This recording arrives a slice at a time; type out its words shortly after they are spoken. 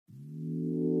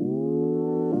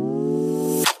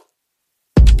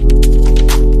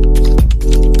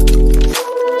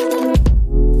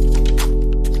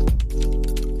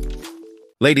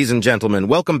Ladies and gentlemen,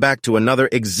 welcome back to another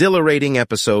exhilarating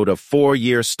episode of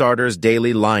 4-Year Starters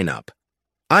Daily Lineup.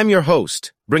 I'm your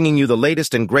host, bringing you the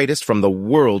latest and greatest from the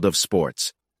world of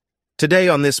sports. Today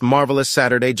on this marvelous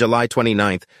Saturday, July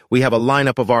 29th, we have a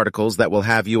lineup of articles that will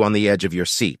have you on the edge of your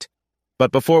seat.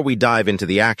 But before we dive into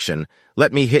the action,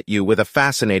 let me hit you with a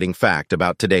fascinating fact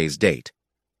about today's date.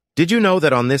 Did you know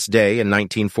that on this day in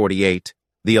 1948,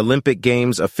 the Olympic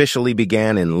Games officially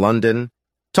began in London?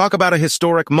 Talk about a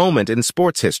historic moment in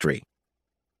sports history.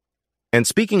 And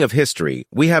speaking of history,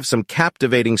 we have some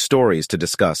captivating stories to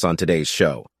discuss on today's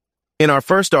show. In our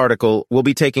first article, we'll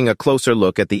be taking a closer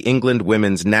look at the England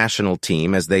women's national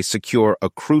team as they secure a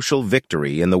crucial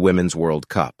victory in the Women's World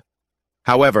Cup.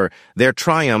 However, their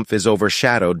triumph is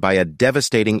overshadowed by a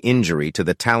devastating injury to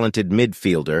the talented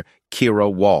midfielder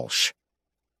Keira Walsh.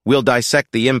 We'll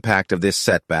dissect the impact of this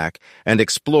setback and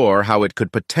explore how it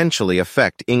could potentially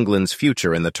affect England's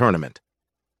future in the tournament.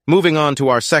 Moving on to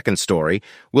our second story,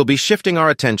 we'll be shifting our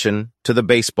attention to the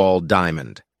baseball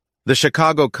diamond. The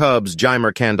Chicago Cubs'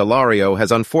 Jeimer Candelario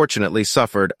has unfortunately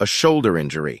suffered a shoulder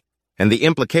injury, and the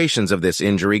implications of this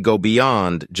injury go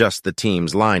beyond just the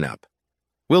team's lineup.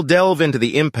 We'll delve into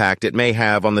the impact it may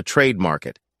have on the trade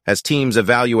market as teams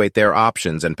evaluate their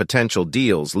options and potential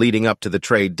deals leading up to the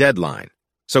trade deadline.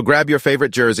 So grab your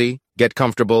favorite jersey, get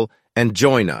comfortable, and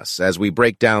join us as we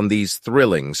break down these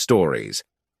thrilling stories.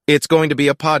 It's going to be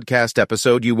a podcast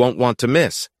episode you won't want to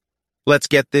miss. Let's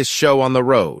get this show on the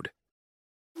road.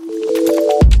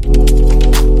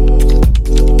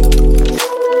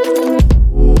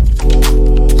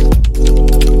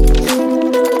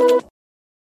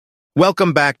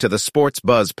 Welcome back to the Sports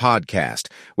Buzz podcast,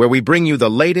 where we bring you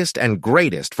the latest and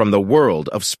greatest from the world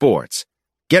of sports.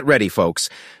 Get ready, folks,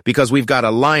 because we've got a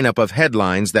lineup of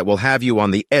headlines that will have you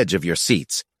on the edge of your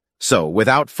seats. So,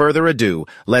 without further ado,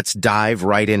 let's dive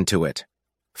right into it.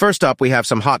 First up, we have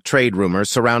some hot trade rumors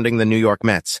surrounding the New York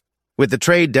Mets. With the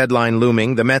trade deadline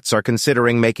looming, the Mets are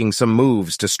considering making some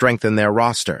moves to strengthen their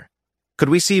roster. Could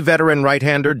we see veteran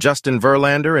right-hander Justin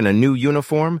Verlander in a new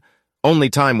uniform? Only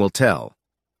time will tell.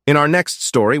 In our next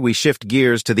story, we shift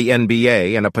gears to the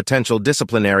NBA and a potential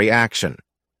disciplinary action.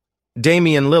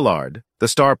 Damian Lillard, the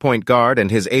star point guard,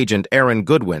 and his agent Aaron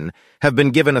Goodwin have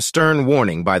been given a stern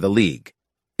warning by the league.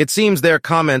 It seems their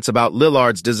comments about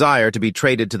Lillard's desire to be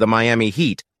traded to the Miami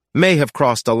Heat may have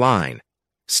crossed a line.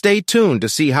 Stay tuned to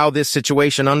see how this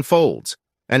situation unfolds.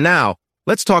 And now,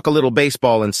 let's talk a little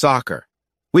baseball and soccer.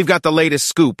 We've got the latest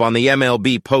scoop on the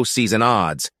MLB postseason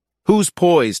odds. Who's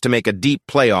poised to make a deep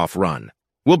playoff run?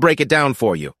 We'll break it down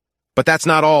for you. But that's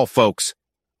not all, folks.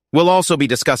 We'll also be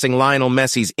discussing Lionel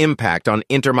Messi's impact on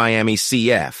Inter Miami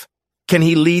CF. Can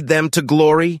he lead them to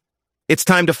glory? It's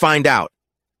time to find out.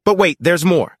 But wait, there's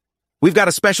more. We've got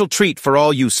a special treat for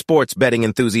all you sports betting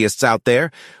enthusiasts out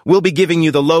there. We'll be giving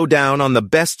you the lowdown on the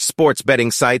best sports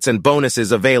betting sites and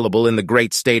bonuses available in the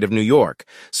great state of New York.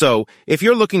 So, if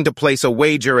you're looking to place a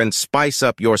wager and spice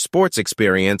up your sports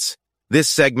experience, this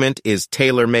segment is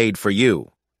tailor-made for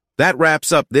you. That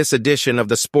wraps up this edition of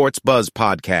the Sports Buzz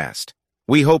podcast.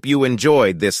 We hope you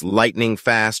enjoyed this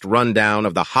lightning-fast rundown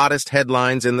of the hottest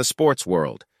headlines in the sports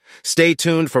world. Stay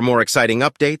tuned for more exciting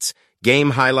updates, game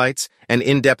highlights, and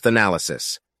in-depth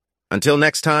analysis. Until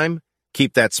next time,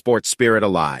 keep that sports spirit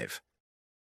alive.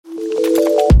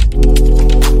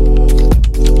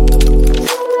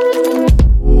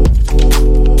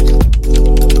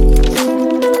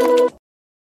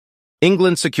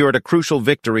 England secured a crucial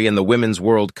victory in the Women's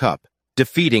World Cup,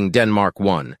 defeating Denmark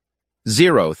 1-0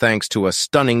 thanks to a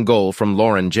stunning goal from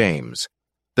Lauren James.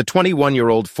 The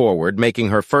 21-year-old forward, making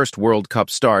her first World Cup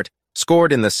start,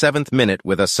 scored in the 7th minute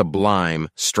with a sublime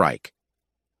strike.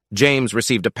 James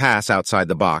received a pass outside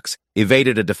the box,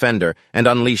 evaded a defender, and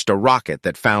unleashed a rocket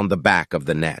that found the back of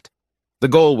the net. The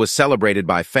goal was celebrated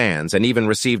by fans and even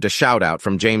received a shout-out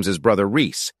from James's brother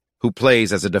Reece, who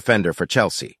plays as a defender for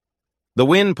Chelsea. The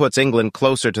win puts England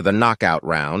closer to the knockout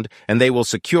round, and they will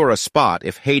secure a spot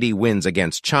if Haiti wins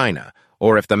against China,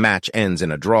 or if the match ends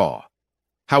in a draw.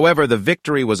 However, the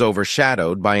victory was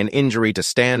overshadowed by an injury to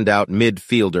standout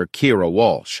midfielder Keira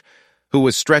Walsh, who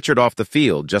was stretchered off the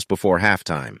field just before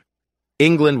halftime.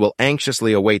 England will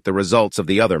anxiously await the results of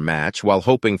the other match while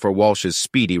hoping for Walsh's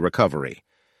speedy recovery.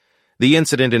 The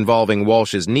incident involving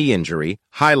Walsh's knee injury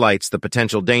highlights the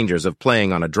potential dangers of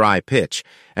playing on a dry pitch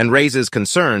and raises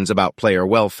concerns about player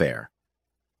welfare.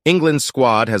 England's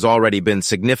squad has already been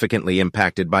significantly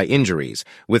impacted by injuries,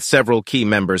 with several key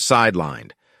members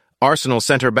sidelined. Arsenal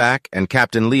centre-back and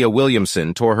captain Leah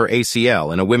Williamson tore her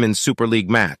ACL in a Women's Super League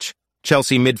match.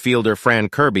 Chelsea midfielder Fran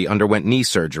Kirby underwent knee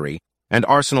surgery, and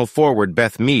Arsenal forward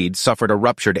Beth Mead suffered a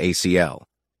ruptured ACL.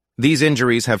 These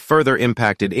injuries have further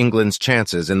impacted England's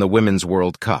chances in the Women's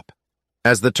World Cup.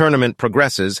 As the tournament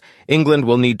progresses, England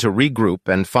will need to regroup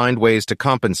and find ways to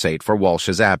compensate for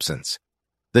Walsh's absence.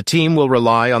 The team will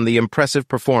rely on the impressive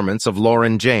performance of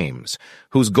Lauren James,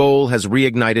 whose goal has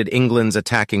reignited England's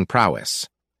attacking prowess.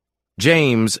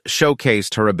 James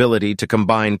showcased her ability to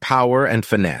combine power and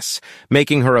finesse,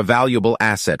 making her a valuable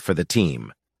asset for the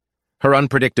team. Her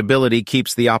unpredictability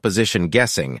keeps the opposition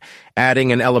guessing,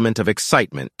 adding an element of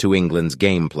excitement to England's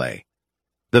gameplay.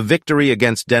 The victory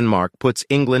against Denmark puts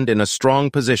England in a strong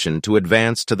position to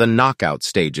advance to the knockout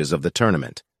stages of the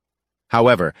tournament.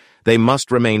 However, they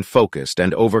must remain focused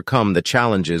and overcome the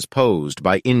challenges posed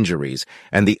by injuries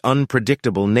and the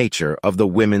unpredictable nature of the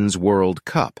Women's World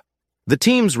Cup. The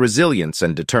team's resilience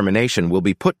and determination will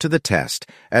be put to the test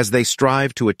as they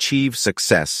strive to achieve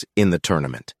success in the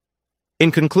tournament. In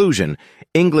conclusion,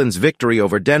 England's victory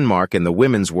over Denmark in the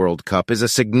Women's World Cup is a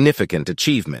significant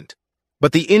achievement.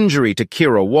 But the injury to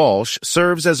Keira Walsh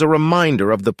serves as a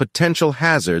reminder of the potential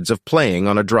hazards of playing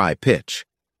on a dry pitch.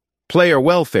 Player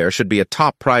welfare should be a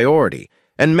top priority,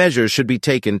 and measures should be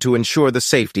taken to ensure the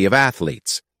safety of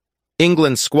athletes.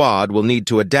 England's squad will need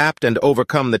to adapt and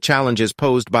overcome the challenges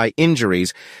posed by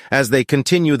injuries as they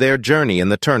continue their journey in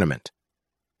the tournament.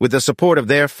 With the support of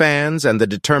their fans and the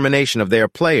determination of their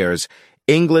players,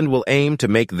 England will aim to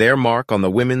make their mark on the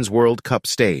Women's World Cup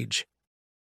stage.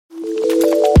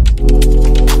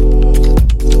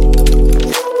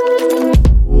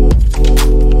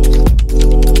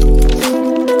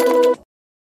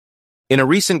 In a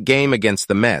recent game against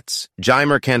the Mets,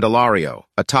 Jeimer Candelario,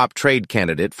 a top trade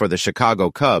candidate for the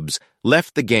Chicago Cubs,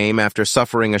 left the game after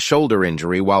suffering a shoulder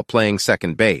injury while playing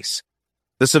second base.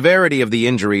 The severity of the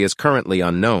injury is currently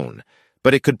unknown,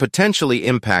 but it could potentially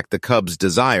impact the Cubs'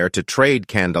 desire to trade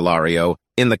Candelario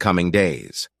in the coming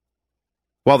days.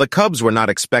 While the Cubs were not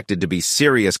expected to be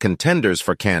serious contenders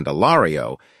for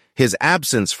Candelario, his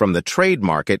absence from the trade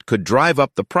market could drive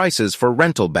up the prices for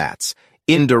rental bats,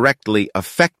 indirectly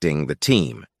affecting the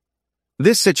team.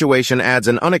 This situation adds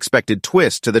an unexpected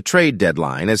twist to the trade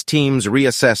deadline as teams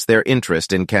reassess their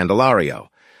interest in Candelario.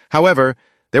 However,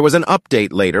 there was an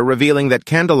update later revealing that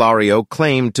Candelario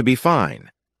claimed to be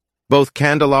fine. Both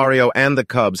Candelario and the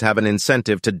Cubs have an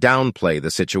incentive to downplay the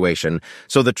situation,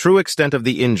 so the true extent of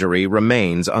the injury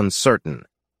remains uncertain.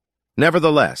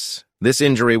 Nevertheless, this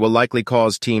injury will likely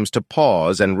cause teams to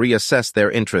pause and reassess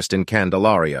their interest in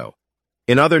Candelario.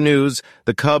 In other news,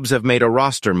 the Cubs have made a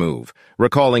roster move,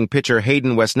 recalling pitcher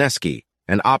Hayden Wesneski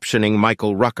and optioning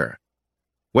Michael Rucker.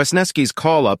 Wesneski's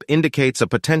call-up indicates a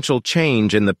potential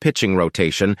change in the pitching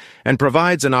rotation and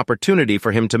provides an opportunity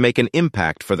for him to make an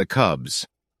impact for the Cubs.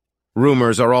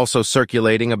 Rumors are also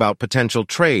circulating about potential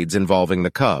trades involving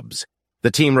the Cubs.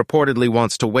 The team reportedly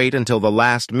wants to wait until the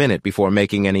last minute before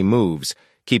making any moves,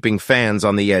 keeping fans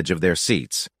on the edge of their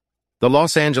seats. The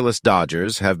Los Angeles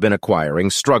Dodgers have been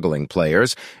acquiring struggling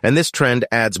players, and this trend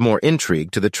adds more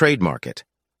intrigue to the trade market.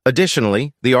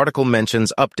 Additionally, the article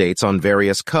mentions updates on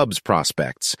various Cubs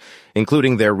prospects,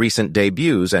 including their recent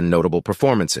debuts and notable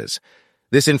performances.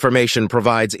 This information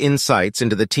provides insights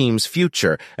into the team's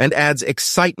future and adds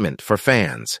excitement for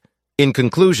fans. In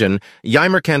conclusion,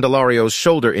 Jeimer Candelario's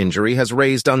shoulder injury has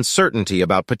raised uncertainty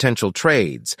about potential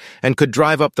trades and could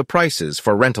drive up the prices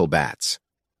for rental bats.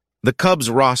 The Cubs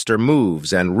roster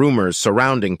moves and rumors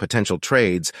surrounding potential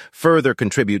trades further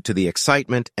contribute to the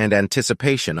excitement and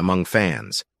anticipation among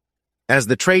fans. As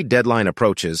the trade deadline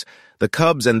approaches, the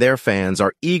Cubs and their fans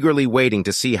are eagerly waiting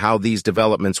to see how these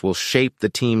developments will shape the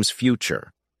team's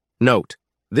future. Note,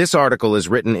 this article is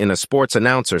written in a sports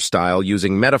announcer style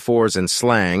using metaphors and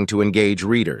slang to engage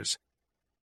readers.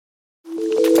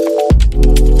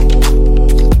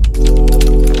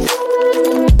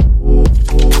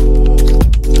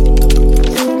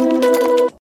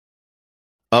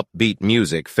 Upbeat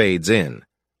music fades in.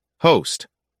 Host.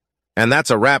 And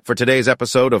that's a wrap for today's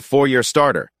episode of For Your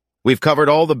Starter. We've covered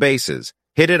all the bases,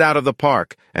 hit it out of the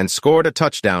park, and scored a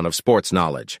touchdown of sports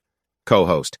knowledge.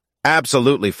 Co-host.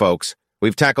 Absolutely, folks.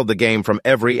 We've tackled the game from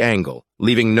every angle,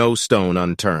 leaving no stone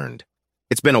unturned.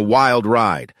 It's been a wild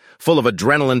ride, full of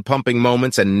adrenaline-pumping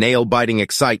moments and nail-biting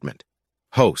excitement.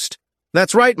 Host.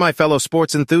 That's right, my fellow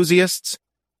sports enthusiasts.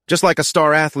 Just like a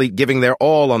star athlete giving their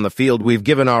all on the field, we've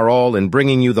given our all in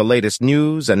bringing you the latest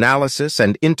news, analysis,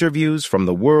 and interviews from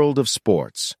the world of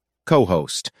sports.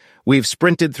 Co-host, we've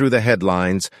sprinted through the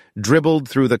headlines, dribbled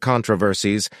through the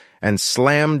controversies, and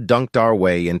slam-dunked our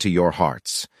way into your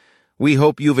hearts. We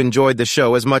hope you've enjoyed the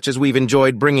show as much as we've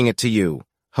enjoyed bringing it to you.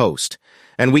 Host,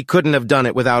 and we couldn't have done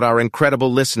it without our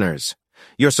incredible listeners.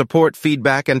 Your support,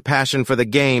 feedback, and passion for the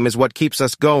game is what keeps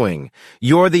us going.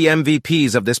 You're the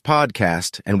MVPs of this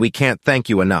podcast, and we can't thank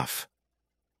you enough.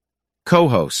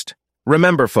 Co-host.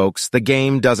 Remember, folks, the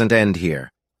game doesn't end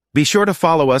here. Be sure to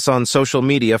follow us on social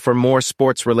media for more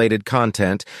sports-related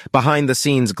content,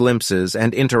 behind-the-scenes glimpses,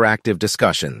 and interactive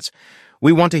discussions.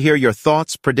 We want to hear your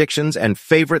thoughts, predictions, and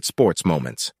favorite sports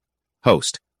moments.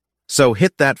 Host. So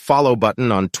hit that follow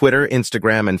button on Twitter,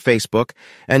 Instagram, and Facebook,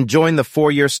 and join the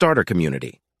 4-Year Starter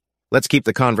community. Let's keep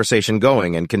the conversation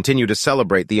going and continue to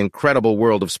celebrate the incredible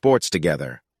world of sports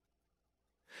together.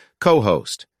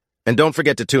 Co-host. And don't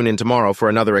forget to tune in tomorrow for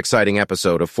another exciting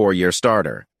episode of 4-Year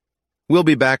Starter. We'll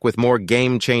be back with more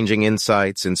game-changing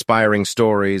insights, inspiring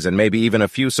stories, and maybe even a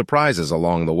few surprises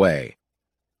along the way.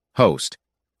 Host.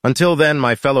 Until then,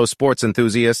 my fellow sports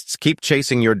enthusiasts, keep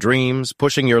chasing your dreams,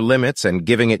 pushing your limits, and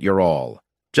giving it your all.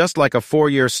 Just like a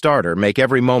 4-year starter, make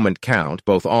every moment count,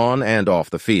 both on and off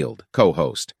the field.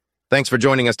 Co-host. Thanks for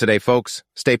joining us today, folks.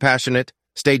 Stay passionate,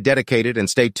 stay dedicated, and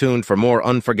stay tuned for more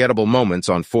unforgettable moments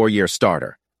on 4-Year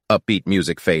Starter. Upbeat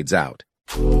music fades out.